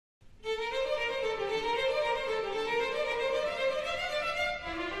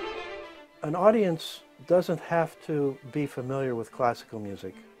An audience doesn't have to be familiar with classical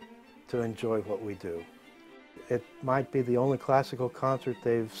music to enjoy what we do. It might be the only classical concert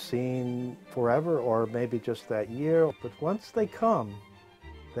they've seen forever or maybe just that year, but once they come,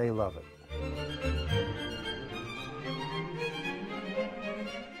 they love it.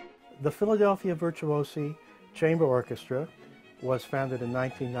 The Philadelphia Virtuosi Chamber Orchestra was founded in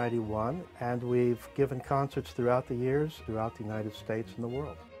 1991, and we've given concerts throughout the years throughout the United States and the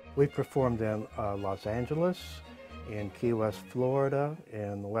world. We've performed in Los Angeles, in Key West, Florida,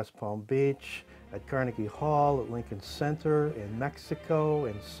 in West Palm Beach, at Carnegie Hall, at Lincoln Center, in Mexico,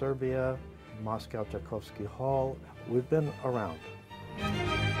 in Serbia, Moscow Tchaikovsky Hall. We've been around.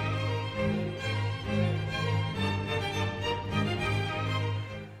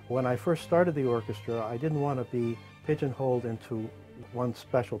 When I first started the orchestra, I didn't want to be pigeonholed into one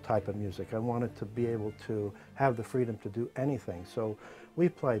special type of music. I wanted to be able to have the freedom to do anything. So we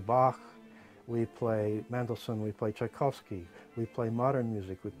play Bach, we play Mendelssohn, we play Tchaikovsky, we play modern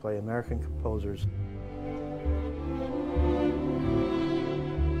music, we play American composers.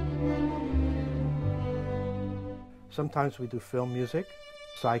 Sometimes we do film music,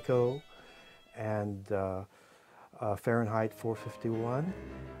 Psycho and Fahrenheit 451.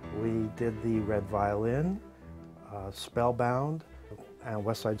 We did the Red Violin, Spellbound, and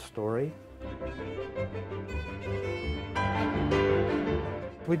West Side Story.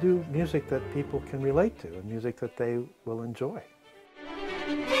 We do music that people can relate to and music that they will enjoy.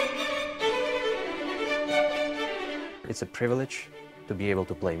 It's a privilege to be able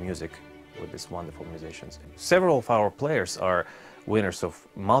to play music with these wonderful musicians. Several of our players are winners of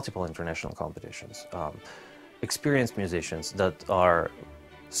multiple international competitions. Experienced musicians that are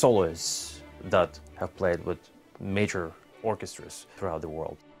soloists that have played with major orchestras throughout the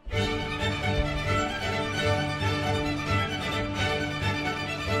world.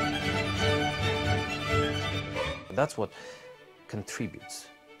 That's what contributes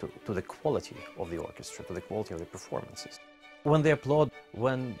to the quality of the orchestra, to the quality of the performances. When they applaud,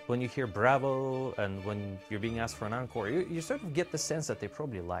 when you hear bravo, and when you're being asked for an encore, you sort of get the sense that they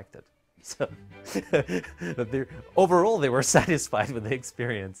probably liked it. So, that overall they were satisfied with the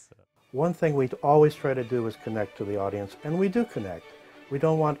experience. One thing we always try to do is connect to the audience, and we do connect. We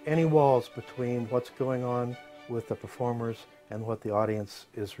don't want any walls between what's going on with the performers and what the audience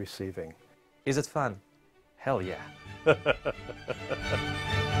is receiving. Is it fun? Hell yeah.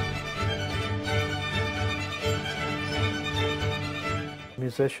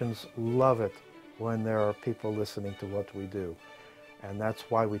 Musicians love it when there are people listening to what we do. And that's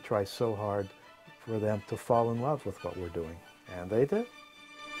why we try so hard for them to fall in love with what we're doing. And they do.